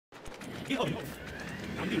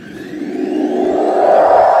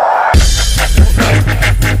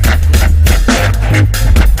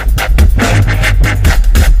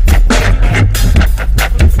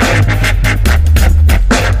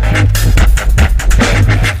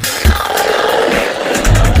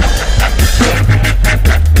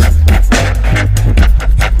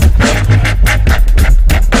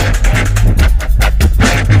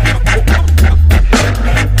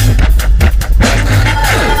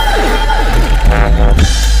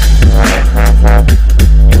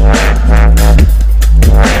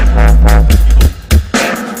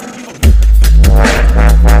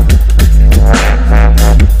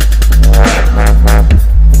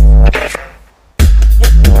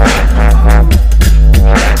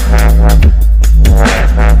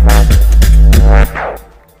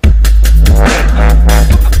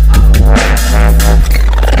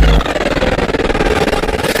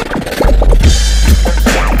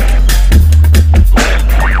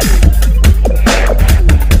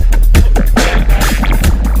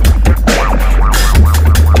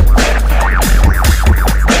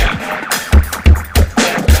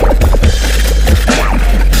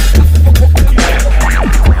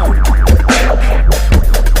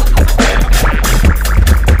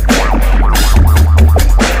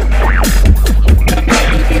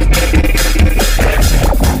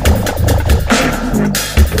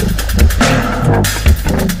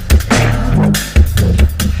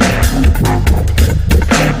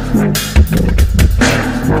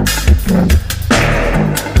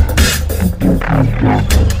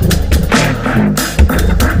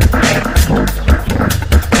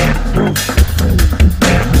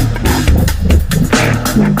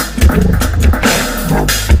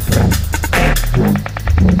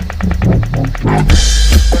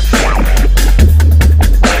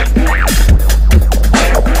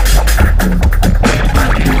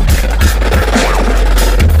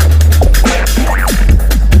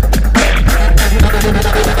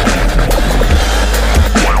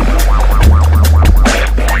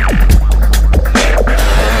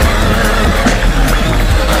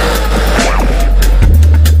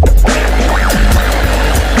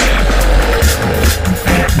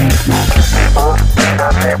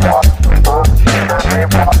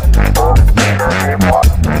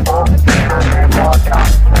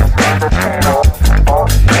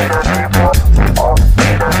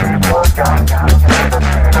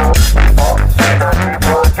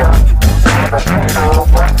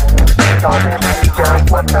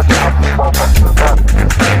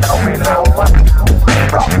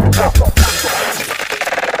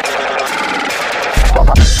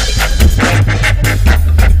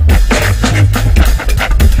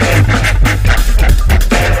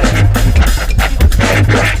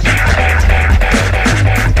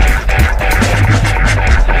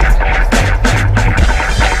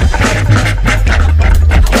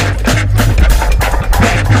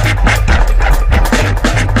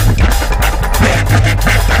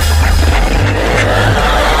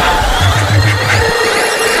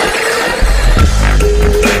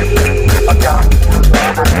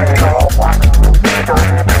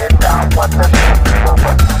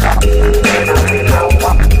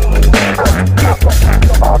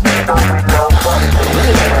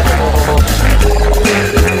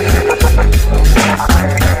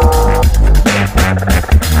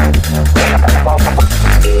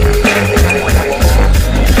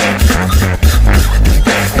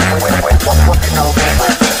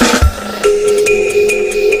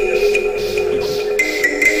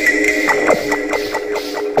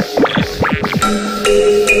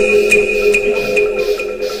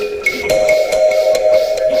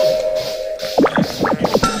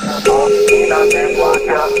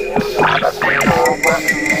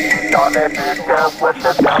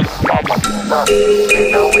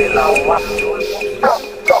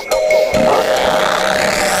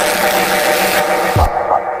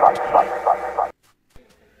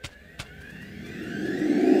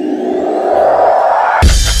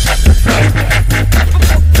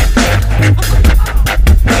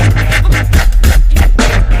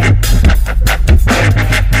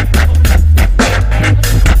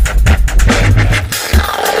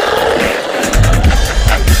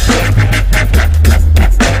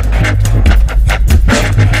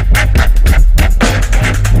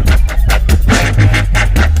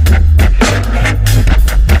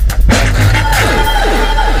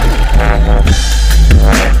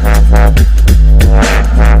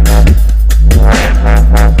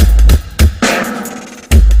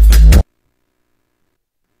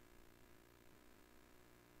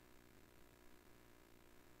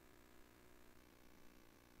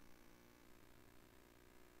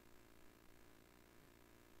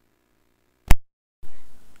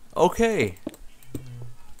Okay.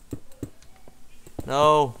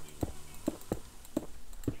 No.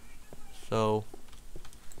 So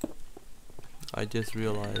I just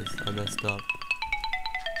realized I messed up.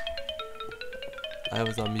 I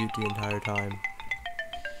was on mute the entire time.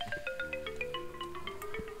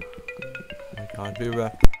 I can't be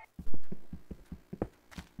right.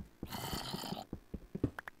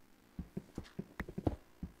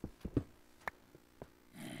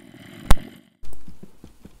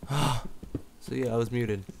 So yeah, I was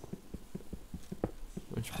muted.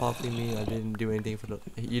 Which probably means I didn't do anything for the.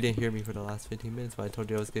 You didn't hear me for the last 15 minutes, but I told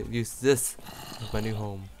you I was gonna use this as my new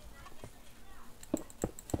home.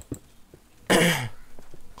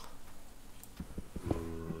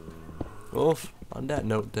 Well, on that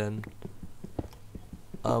note, then.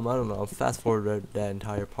 I don't know. Fast forward that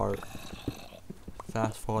entire part.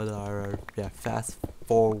 Fast forward. Yeah, fast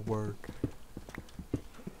forward.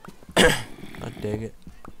 God dang it!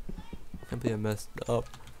 Can't believe I messed up.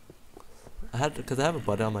 I had because I have a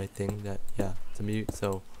button on my thing that to mute,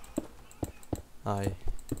 so I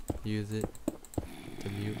use it to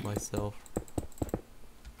mute myself.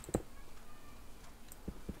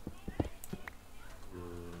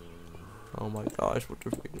 Oh my gosh, what the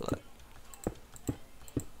freak is that?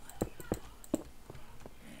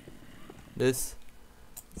 This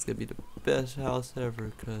is gonna be the best house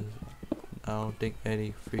ever, cause I don't think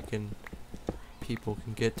any freaking people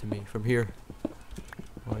can get to me from here.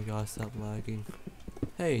 Oh my gosh, stop lagging.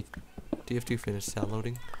 Hey, DF2 finished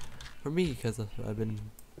downloading. For me, because I've been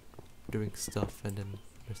doing stuff and then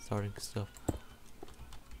restarting stuff.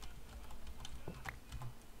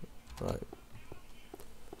 Right.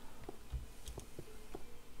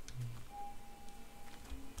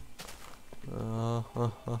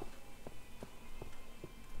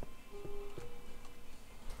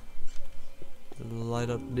 Light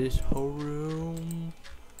up this whole room.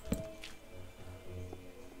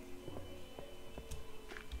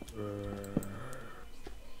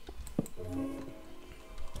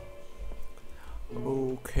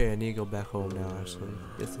 Okay, I need to go back home now. Actually,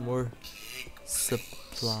 get some more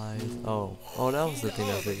supplies. Oh, that was the thing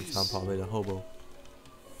I was thinking. I'm probably the hobo.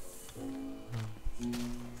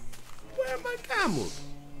 Where are my camels?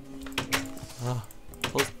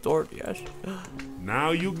 Close the door, yes.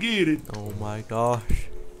 Now you get it. Oh my gosh,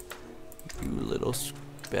 you little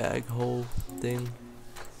bag hole thing.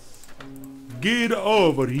 Get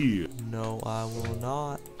over here. No, I will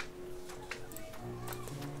not.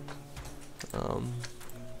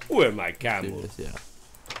 Where are my Do camels? this, yeah.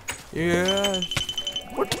 Yes.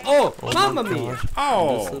 Oh, Oh mamma my mia! gosh.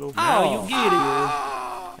 Oh. This little Oh, you get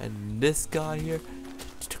it! and this guy here,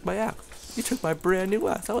 you took my axe. You took my brand new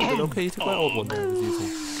axe. I would have been okay. You took my old one that I was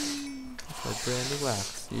using. That's my brand new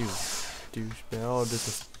axe. You douchebag. Oh, this is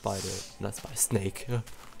a spider. That's my snake.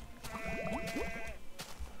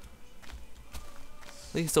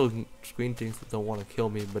 These those screen things that don't want to kill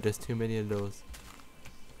me, but there's too many of those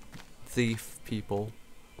thief people.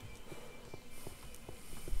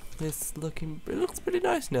 It looks pretty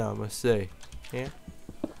nice now, I must say. Yeah.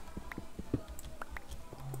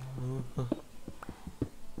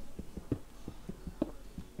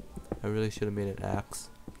 I really should have made an axe,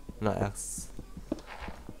 not axe.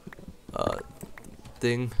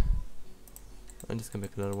 Thing. I'm just gonna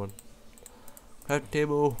make another one. Crafting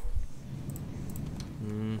table.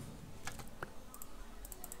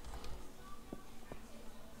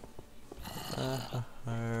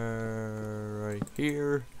 Right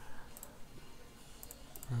here.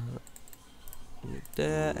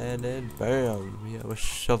 That and then bam. We have a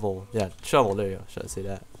shovel. Yeah, shovel. There you go. Should I say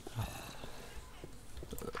that?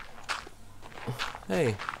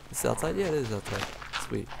 Hey, it's outside. Yeah, it is outside.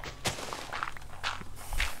 Sweet.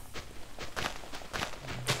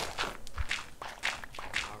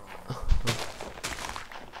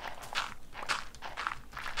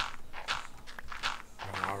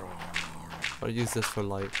 I'll use this for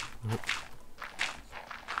light.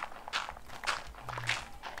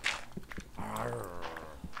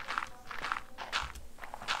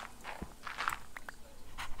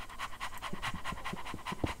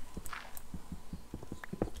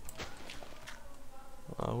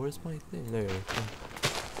 Where's my thing? There.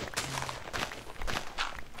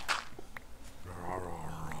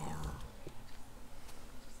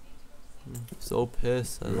 So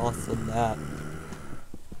pissed. I lost the map.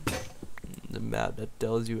 The map that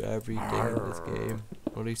tells you everything in this game.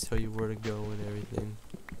 Or at least tell you where to go and everything.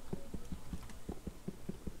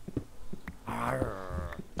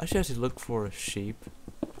 I should actually look for a sheep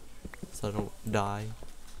so I don't die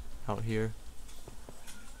out here.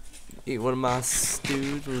 Eat one of my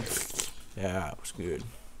stews. Yeah, it was good.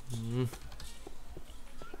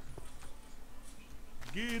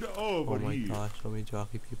 Get Oh over my here. gosh, so many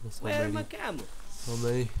jockey people, so Where's my many. camel? So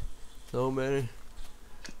many. So many.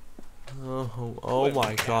 Oh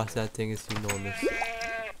my gosh, that thing is enormous.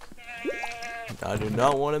 I do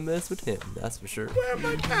not want to mess with him, that's for sure. Where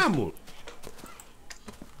my camel?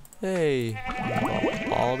 Hey, I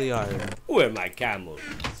got all the iron. Where's my camel?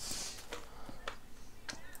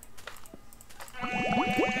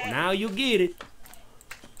 Now you get it.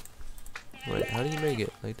 Wait, how do you make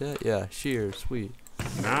it? Like that? Yeah, shears, sweet.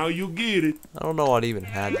 Now you get it. I don't know what even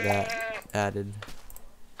had that added.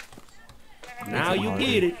 Now you harder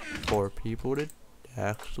get it. for people to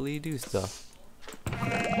actually do stuff.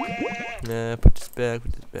 Nah, put this back,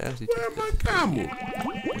 put this back. Actually, Where take my camel?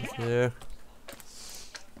 this there.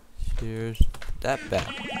 Shears. Put that back.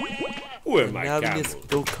 Where And my now we camel? just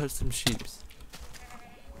go cut some sheeps.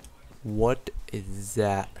 What is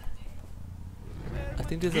that? I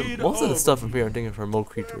think there's Get most of the over stuff from here I'm thinking for more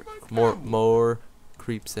creeper, more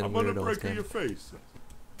creeps and I'm gonna weirdos break than your face.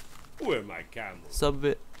 Where my camel? some of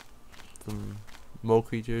it from more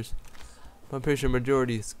creatures. But I'm pretty sure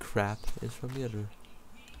majority is crap is from the other.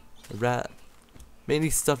 The rat, mainly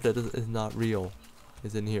stuff that is not real,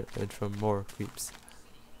 is in here. It's from more creeps.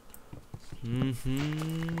 Take some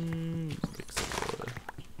more.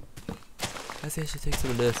 I think I should take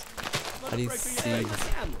some of this. I need seeds.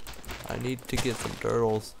 I need to get some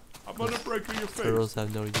turtles. I'm gonna break your face. Turtles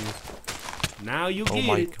have no use. Now you Oh get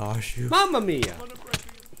my it. gosh, you. Mamma mia.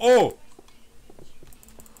 Oh!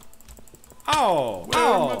 Oh, Where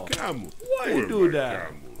oh. my camel? Why you Where do my that?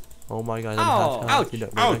 camel? Oh my god, Ow, I'm ouch, When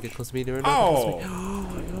ouch. I get close to me, they're Oh. not Oh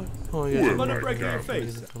my god. Oh my Where god. I'm gonna my break your camel?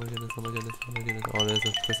 face. Oh my goodness, oh my goodness, oh my goodness. Oh, there's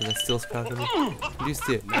a person that steals crap from me. Did you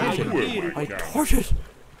steal? Now Torch you it. get Where it. my I camel? torch it!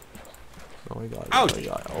 Oh my god, oh Ouch. my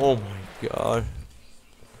god, oh my god.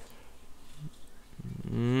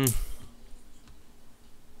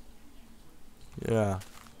 Yeah.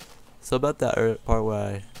 So about that part where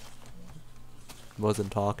I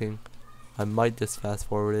wasn't talking, I might just fast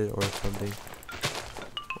forward it or something.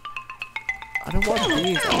 I don't want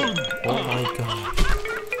beans. Oh my god.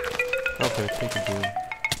 Okay, take a bean.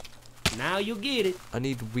 Now you get it. I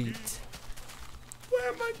need wheat.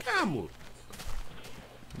 Where my camel?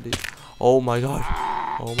 Oh my gosh.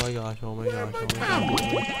 Oh my gosh. Oh my gosh. Oh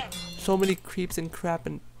my gosh. So many creeps and crap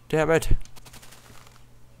and damn it.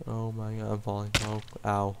 Oh my god, I'm falling. Oh,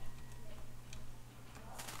 ow.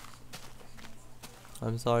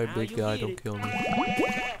 I'm sorry, Now big you guy. get Don't it. kill me.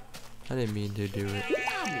 I didn't mean to do it.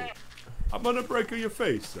 I'm gonna break your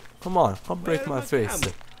face. Come on, come break Where's my my face.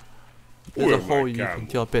 camel? There's Where a hole my you can camel?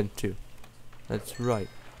 jump into. That's right.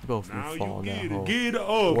 Both of Now you fall you in that get hole. it. Get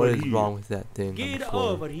over What is here. wrong with that thing on Get the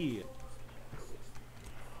floor? over here.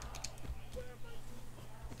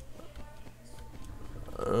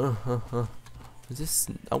 Is this?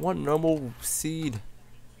 I want normal seed.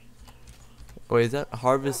 Wait, is that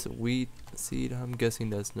harvest wheat seed? I'm guessing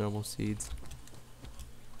that's normal seeds.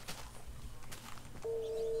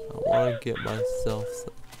 I want to get myself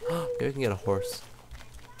some. Maybe I can get a horse.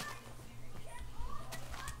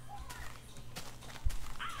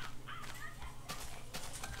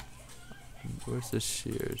 Where's the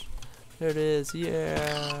shears? There it is.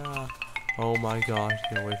 Yeah. Oh my gosh,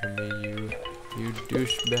 get away from me, you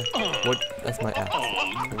douchebag. What? That's my axe.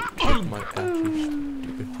 Take my axe, you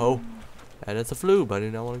stupid hoe. And it's a flue, but I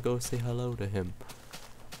do not want to go say hello to him.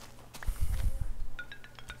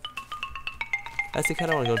 I actually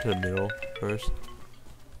kind of want to go to the middle first.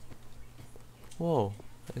 Whoa,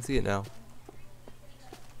 I see it now.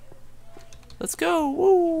 Let's go!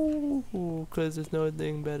 Woo! Because there's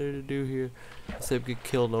nothing better to do here except get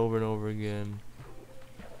killed over and over again.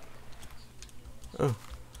 Oh,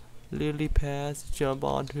 lily pads, jump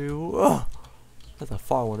onto. Oh, that's a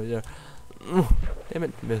far one right there. Damn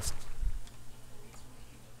it, missed.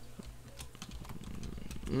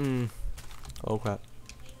 Oh crap.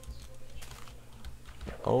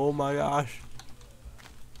 Oh my gosh.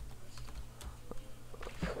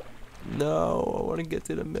 No, I want to get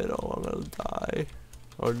to the middle. I'm gonna die.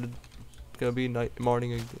 Or it's gonna be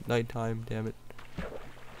nighttime. Damn it.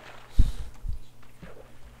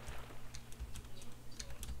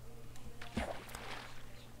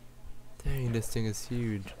 Dang, this thing is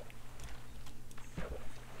huge.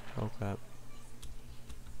 Oh crap.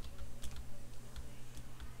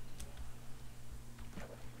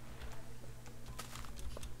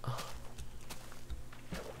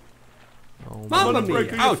 Oh Mamma I'm gonna mia.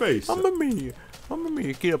 break your Ouch. face. Mamma mia! Mamma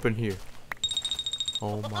mia! Get up in here!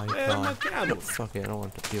 Oh my Where's my god! camel? Fuck it! I don't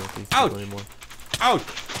want to deal with these Ouch. people anymore. Ouch.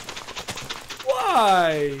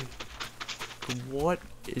 Why? What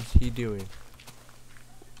is he doing?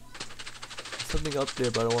 There's something up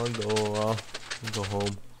there, but I don't want to go. Go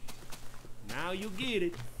home. Now you get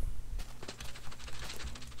it.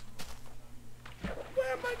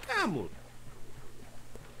 Where my camel?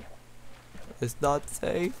 It's not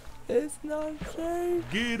safe. It's not safe.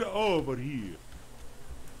 Get over here.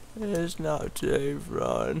 It's not safe.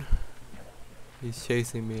 Run. He's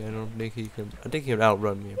chasing me. I don't think he can. I think he can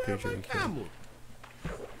outrun me. I'm Where pretty sure my he can. camel?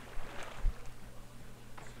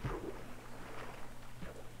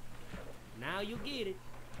 Now you get it.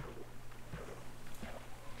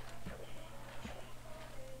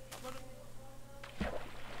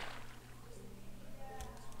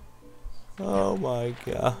 Oh my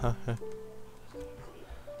god.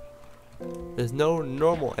 There's no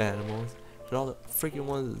normal animals, and all the freaking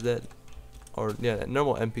ones that are, yeah,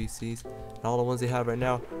 normal NPCs, and all the ones they have right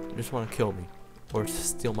now just want to kill me or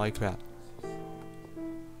steal my crap.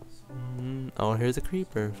 Oh, here's a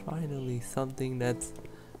creeper. Finally, something that's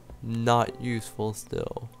not useful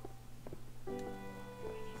still.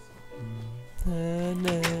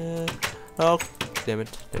 Oh, damn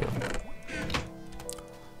it. Damn.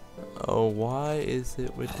 Oh, why is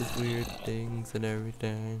it with these weird things and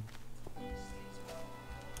everything?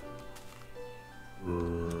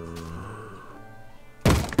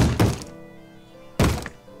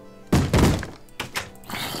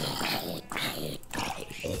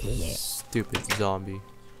 Stupid zombie.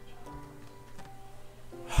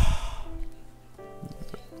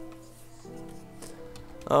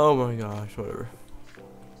 Oh my gosh, whatever.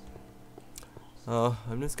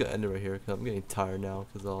 I'm just gonna end it right here because I'm getting tired now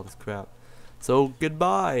because of all this crap. So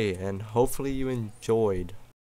goodbye, and hopefully you enjoyed.